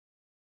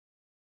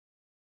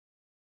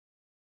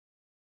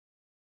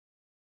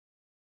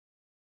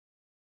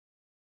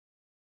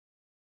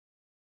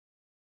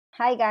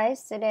Hi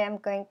guys, today I'm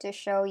going to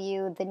show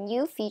you the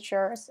new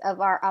features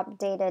of our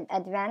updated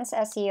Advanced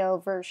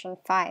SEO version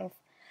 5.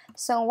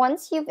 So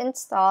once you've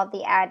installed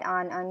the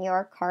add-on on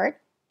your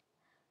cart,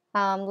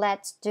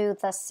 let's do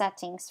the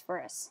settings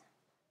first.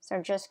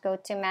 So just go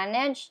to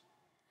Manage,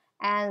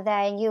 and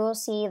then you will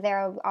see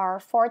there are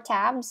 4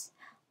 tabs.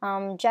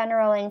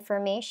 General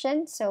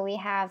information, so we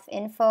have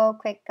info,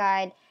 quick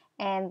guide,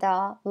 and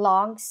the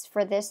logs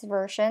for this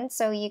version.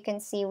 So you can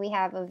see we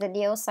have a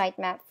video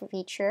sitemap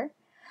feature.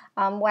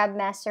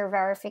 Webmaster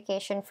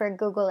verification for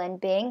Google and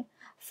Bing,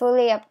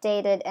 fully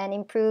updated and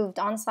improved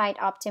on-site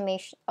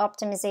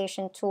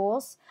optimization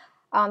tools.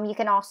 You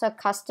can also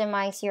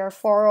customize your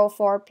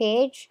 404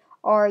 page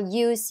or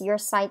use your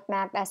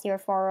sitemap as your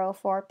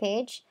 404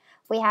 page.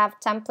 We have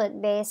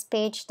template-based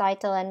page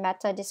title and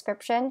meta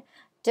description,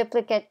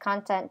 duplicate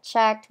content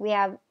checked. We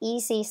have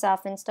easy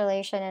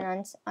self-installation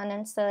and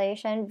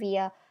uninstallation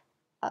via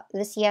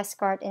the CS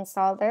Cart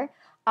installer.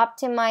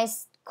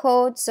 Optimized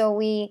code, so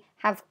we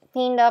have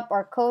cleaned up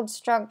our code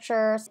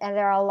structures and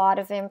there are a lot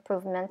of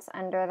improvements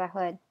under the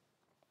hood.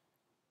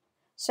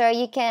 So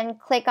you can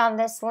click on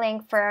this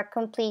link for a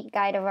complete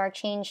guide of our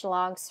change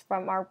logs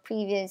from our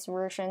previous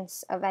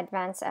versions of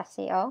Advanced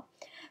SEO.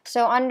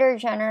 So under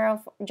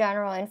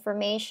general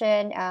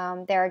information,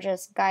 there are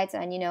just guides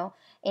on,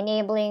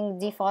 enabling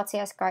default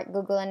CS Cart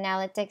Google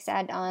Analytics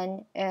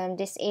add-on,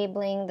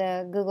 disabling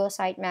the Google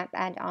Sitemap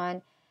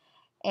add-on,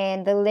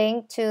 and the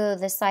link to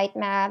the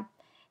sitemap.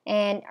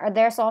 And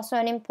there's also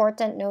an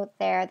important note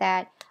there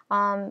that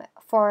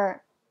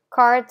for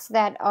carts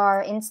that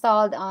are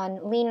installed on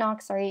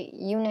Linux or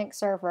Unix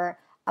server,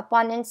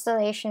 upon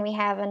installation we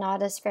have an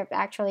auto script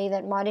actually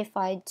that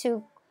modified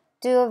two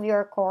of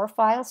your core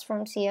files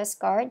from CS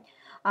Cart.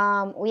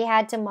 We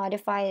had to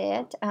modify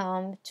it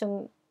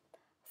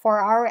for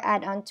our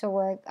add-on to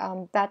work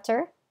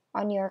better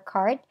on your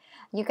cart.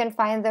 You can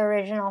find the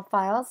original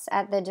files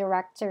at the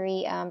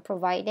directory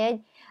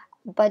provided.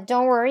 But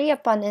don't worry,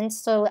 upon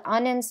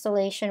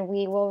uninstallation,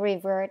 we will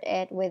revert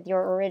it with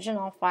your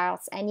original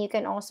files, and you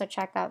can also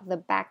check out the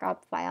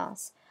backup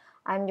files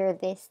under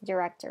this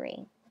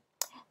directory.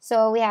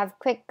 So we have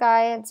quick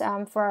guides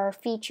for our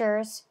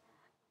features,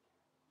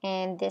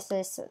 and this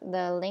is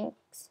the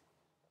links.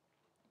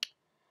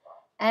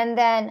 And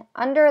then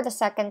under the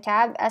second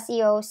tab,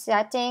 SEO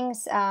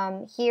settings,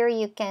 here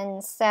you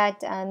can set,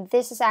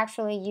 this is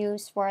actually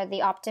used for the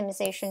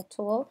optimization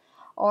tool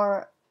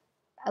or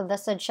the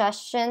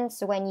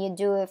suggestions when you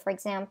do, for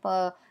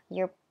example,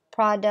 your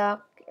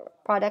product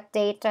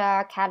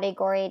data,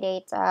 category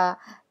data,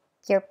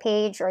 your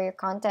page or your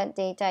content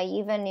data,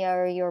 even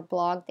your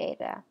blog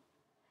data.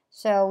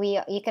 So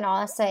you can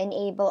also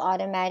enable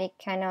automatic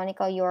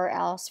canonical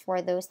URLs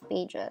for those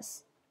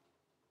pages.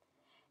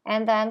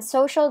 And then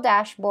social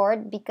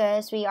dashboard,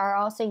 because we are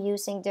also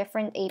using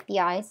different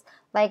APIs,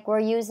 like we're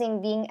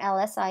using Bing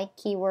LSI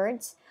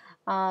keywords.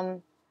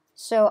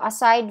 So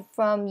aside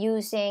from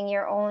using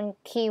your own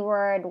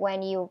keyword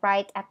when you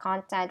write a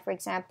content, for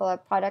example, a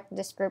product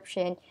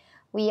description,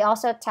 we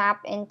also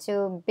tap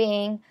into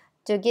Bing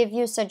to give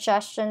you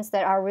suggestions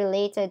that are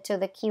related to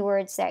the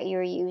keywords that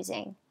you're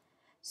using.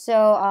 So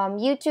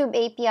YouTube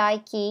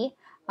API key,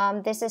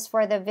 this is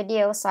for the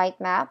video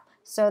sitemap.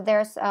 So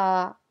there's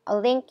a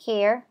link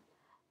here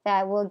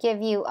that will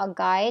give you a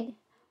guide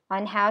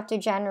on how to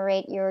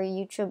generate your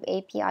YouTube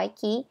API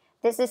key.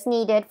 This is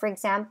needed, for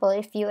example,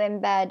 if you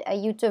embed a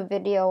YouTube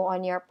video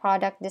on your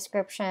product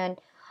description.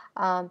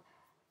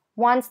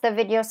 Once the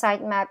video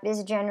sitemap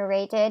is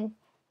generated,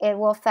 it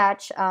will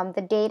fetch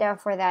the data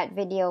for that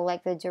video,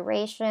 like the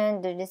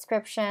duration, the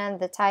description,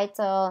 the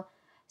title.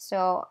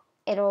 So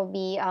it will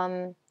be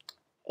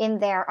in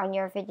there on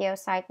your video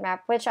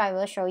sitemap, which I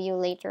will show you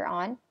later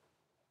on.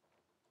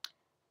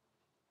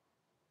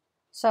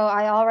 So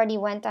I already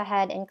went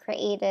ahead and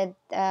created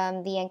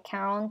the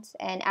account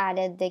and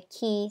added the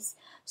keys.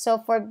 So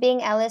for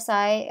Bing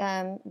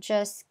LSI,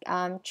 just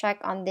check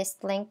on this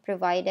link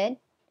provided,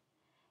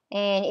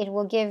 and it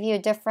will give you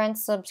different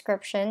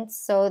subscriptions.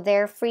 So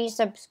their free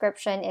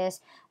subscription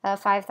is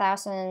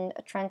 5,000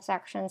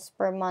 transactions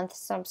per month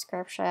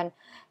subscription.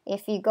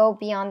 If you go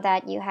beyond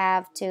that, you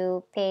have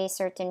to pay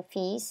certain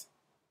fees.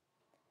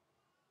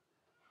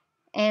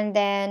 And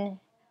then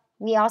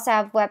we also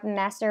have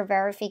webmaster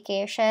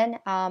verification.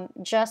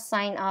 Just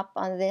sign up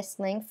on this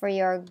link for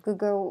your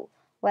Google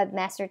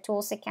Webmaster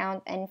Tools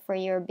account and for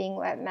your Bing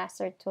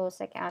Webmaster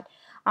Tools account.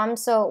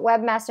 So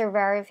webmaster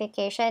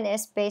verification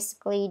is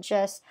basically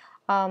just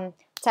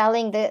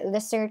telling the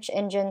search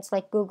engines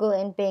like Google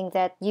and Bing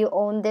that you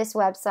own this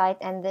website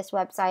and this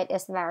website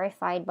is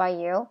verified by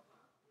you.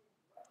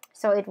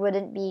 So it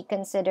wouldn't be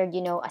considered,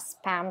 a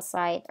spam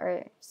site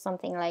or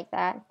something like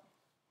that.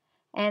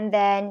 And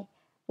then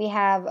we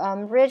have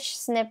rich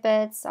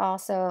snippets,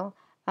 also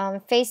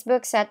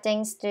Facebook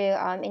settings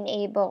to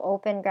enable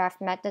open graph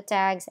meta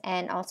tags,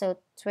 and also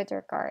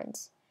Twitter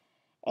cards.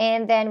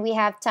 And then we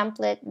have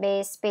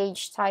template-based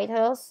page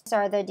titles. These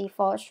are the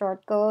default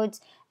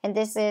shortcodes, and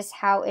this is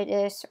how it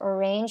is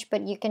arranged,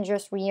 but you can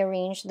just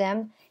rearrange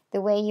them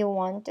the way you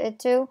want it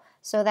to,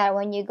 so that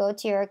when you go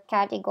to your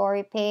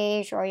category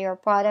page or your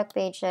product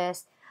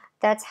pages,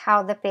 that's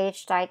how the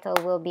page title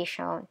will be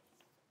shown.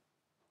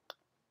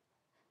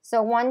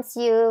 So once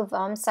you've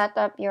set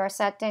up your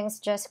settings,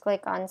 just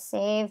click on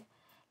save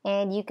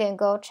and you can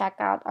go check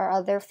out our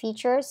other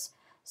features.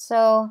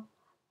 So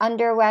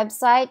under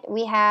website,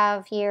 we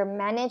have here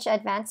manage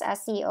advanced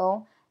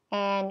SEO,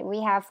 and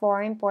we have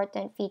 4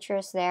 important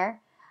features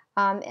there.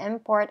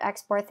 Import,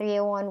 export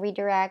 301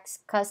 redirects,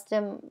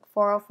 custom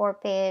 404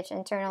 page,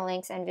 internal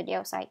links, and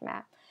video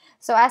sitemap.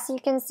 So as you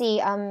can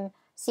see,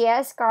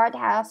 CS card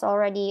has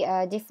already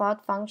a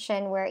default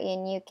function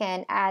wherein you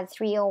can add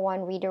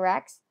 301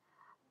 redirects.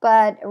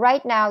 But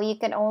right now you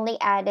can only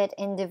add it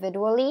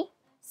individually.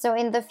 So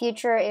in the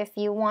future, if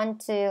you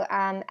want to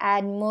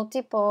add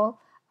multiple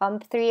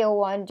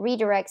 301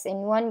 redirects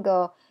in one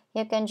go,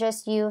 you can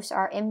just use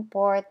our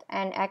import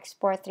and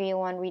export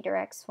 301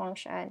 redirects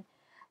function.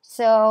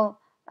 So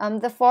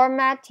the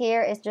format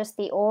here is just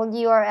the old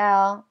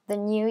URL, the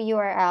new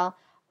URL,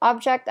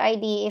 object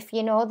ID. If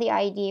you know the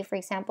ID, for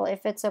example,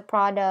 if it's a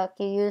product,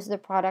 you use the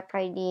product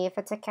ID. If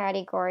it's a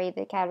category,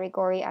 the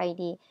category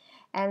ID.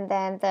 And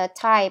then the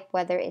type,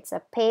 whether it's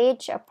a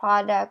page, a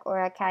product,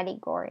 or a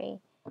category.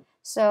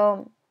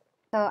 So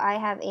I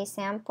have a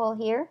sample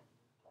here.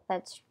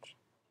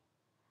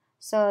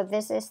 So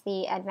this is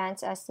the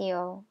Advanced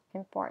SEO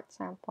import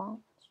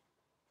sample.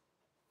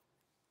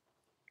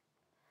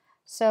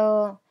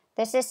 So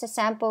this is the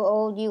sample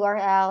old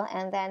URL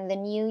and then the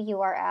new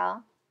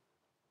URL.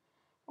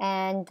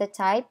 And the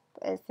type,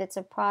 if it's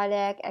a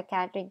product, a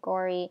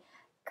category,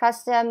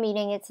 custom,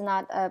 meaning it's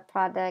not a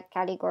product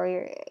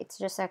category, it's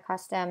just a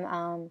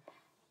custom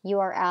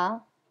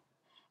URL.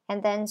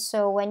 And then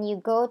so when you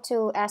go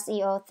to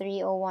SEO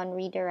 301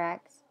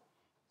 redirects,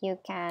 you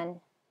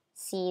can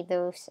see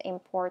those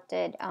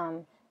imported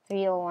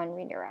 301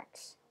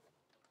 redirects.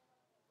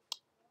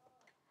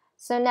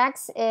 So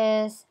next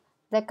is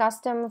the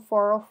custom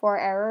 404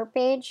 error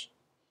page.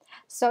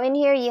 So in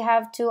here you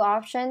have 2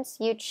 options.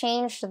 You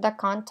change the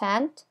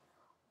content,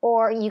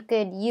 or you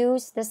could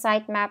use the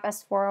sitemap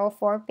as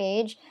 404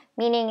 page,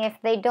 meaning if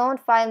they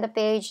don't find the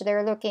page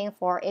they're looking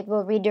for, it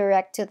will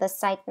redirect to the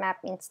sitemap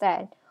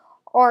instead.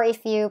 Or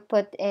if you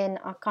put in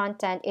a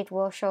content, it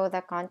will show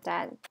the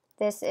content.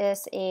 This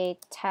is a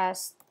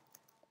test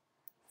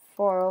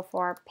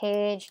 404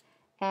 page,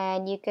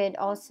 and you could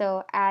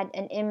also add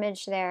an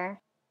image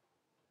there.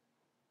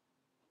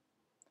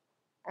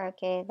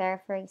 Okay,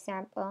 there for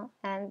example,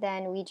 and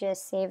then we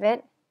just save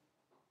it.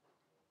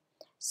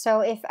 So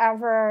if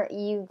ever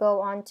you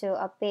go onto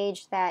a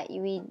page that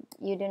you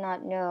do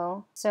not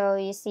know, so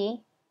you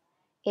see,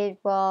 it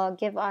will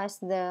give us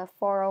the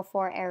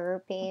 404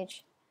 error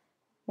page,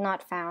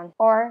 not found.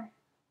 Or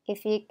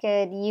if you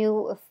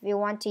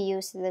want to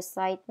use the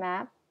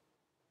sitemap,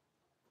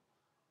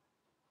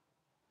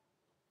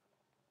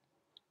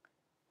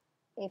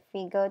 if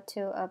we go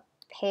to a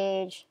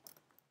page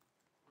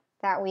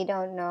that we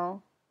don't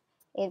know,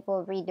 it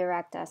will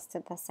redirect us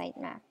to the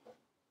sitemap.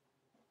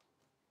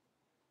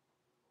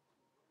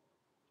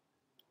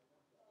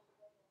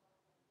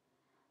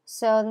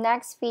 So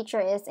next feature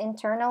is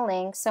internal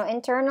links. So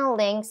internal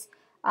links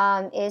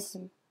is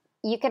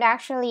you could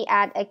actually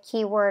add a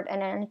keyword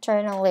and an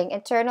internal link.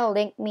 Internal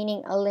link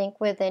meaning a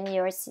link within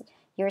your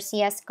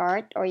CS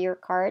cart or your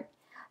cart.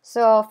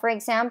 So for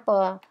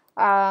example,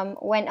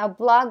 when a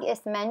blog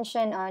is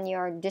mentioned on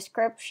your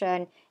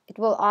description, it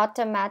will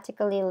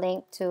automatically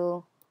link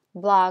to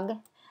blog.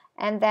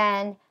 And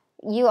then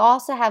you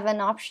also have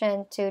an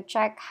option to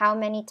check how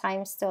many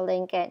times to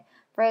link it.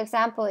 For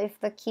example, if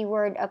the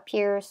keyword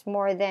appears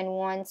more than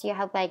once, you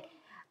have like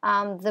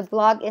the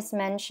blog is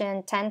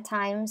mentioned 10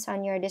 times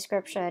on your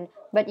description,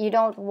 but you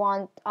don't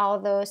want all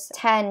those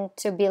 10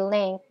 to be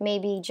linked,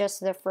 maybe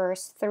just the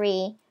first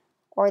 3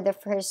 or the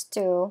first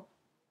 2,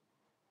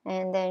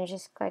 and then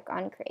just click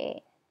on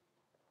create.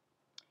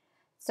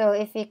 So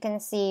if you can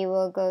see,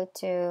 we'll go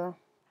to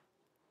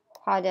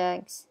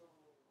products,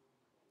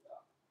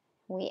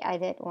 we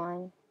added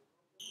one.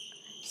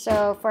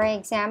 So for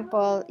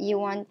example,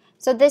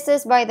 so this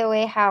is, by the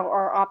way, how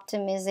our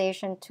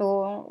optimization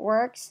tool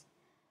works.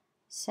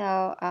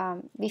 So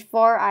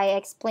before I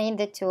explain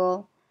the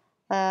tool,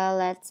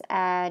 let's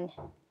add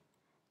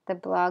the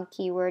blog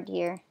keyword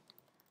here,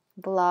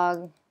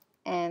 blog,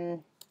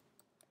 and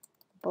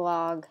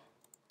blog,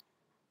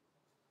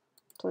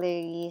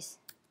 please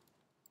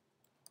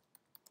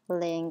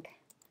link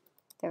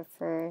the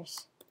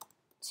first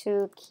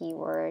 2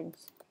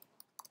 keywords,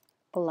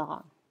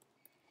 blog.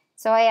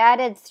 So I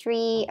added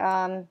 3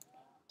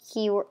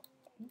 keywords,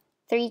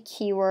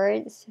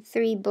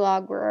 3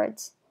 blog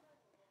words,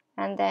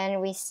 and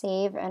then we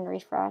save and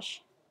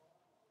refresh.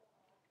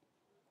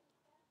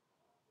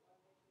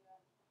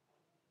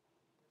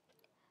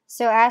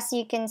 So as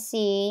you can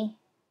see,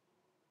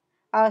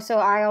 so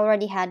I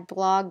already had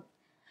blog.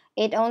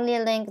 It only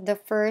linked the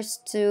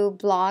first 2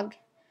 blog,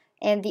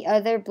 and the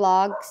other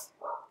blogs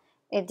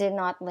it did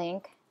not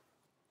link.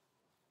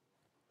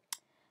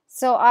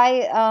 So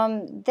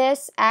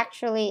this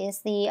actually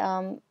is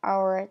the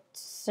our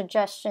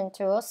suggestion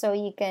tool, so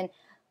you can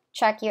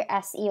check your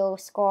SEO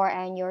score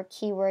and your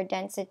keyword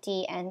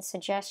density and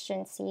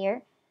suggestions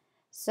here.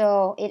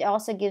 So it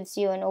also gives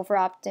you an over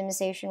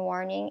optimization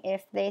warning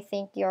if they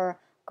think you're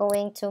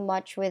going too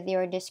much with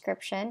your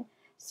description.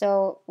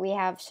 So we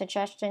have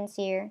suggestions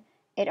here.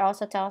 It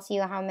also tells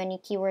you how many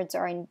keywords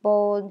are in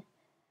bold,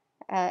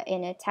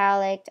 in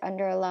italic,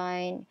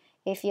 underline.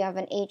 If you have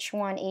an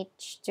H1,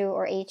 H2,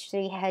 or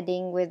H3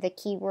 heading with the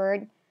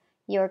keyword,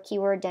 your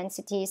keyword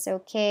density is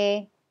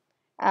okay.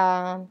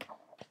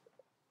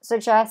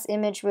 Suggest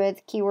image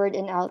with keyword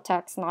in alt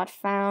text not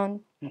found.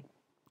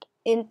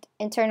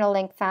 Internal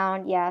link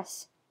found,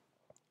 yes.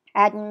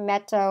 Add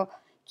meta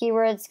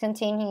keywords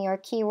containing your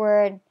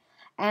keyword.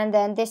 And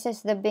then this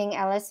is the Bing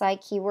LSI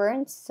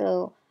keywords.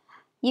 So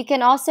you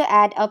can also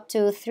add up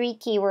to 3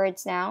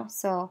 keywords now.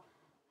 So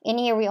in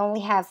here we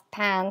only have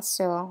pants.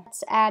 So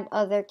let's add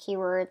other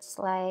keywords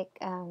like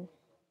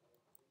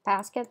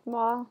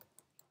basketball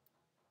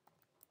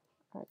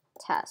or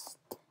test.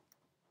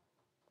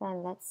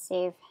 Then let's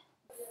save.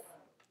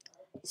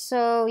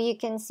 So you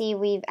can see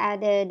we've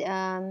added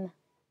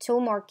 2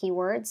 more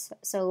keywords,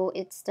 so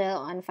it's still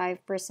on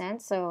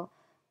 5%, so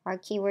our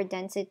keyword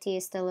density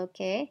is still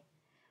okay.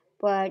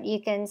 But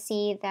you can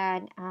see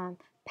that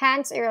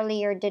pants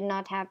earlier did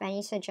not have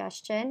any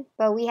suggestion,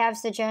 but we have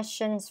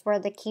suggestions for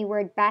the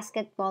keyword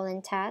basketball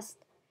and test.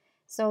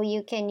 So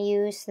you can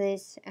use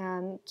these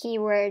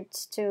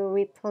keywords to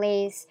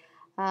replace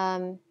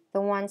the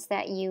ones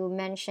that you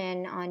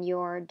mention on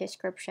your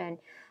description.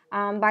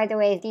 By the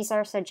way, these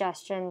are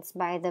suggestions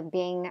by the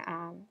Bing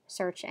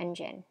search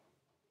engine.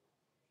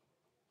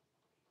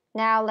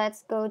 Now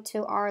let's go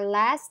to our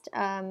last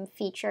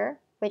feature,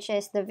 which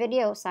is the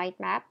video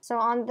sitemap. So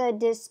on the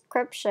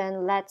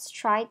description, let's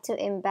try to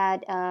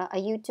embed a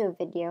YouTube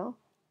video.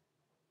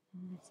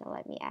 So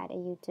let me add a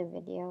YouTube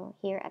video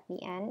here at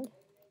the end.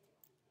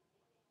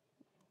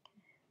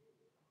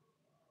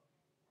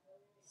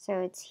 So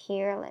it's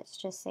here, let's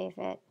just save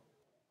it.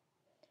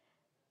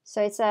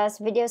 So it says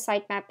video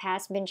sitemap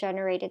has been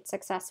generated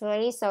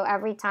successfully. So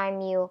every time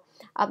you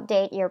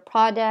update your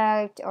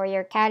product or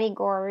your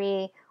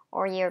category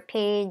or your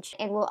page,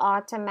 it will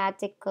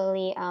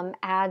automatically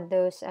add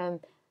those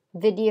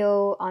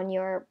video on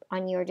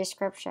your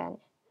description.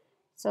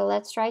 So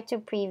let's try to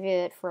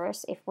preview it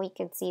first if we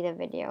could see the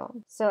video.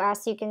 So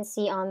as you can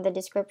see on the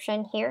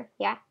description here,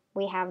 yeah,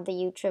 we have the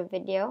YouTube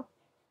video.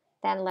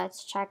 Then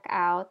let's check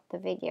out the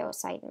video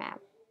sitemap.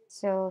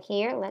 So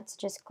here, let's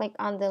just click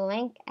on the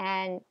link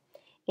and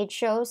it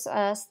shows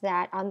us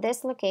that on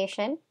this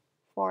location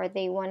for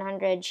the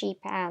 100G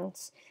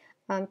pants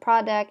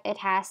product, it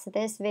has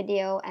this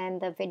video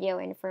and the video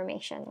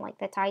information like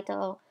the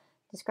title,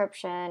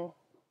 description,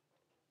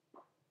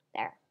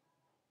 there.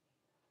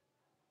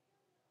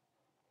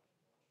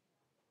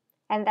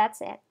 And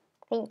that's it.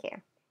 Thank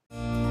you.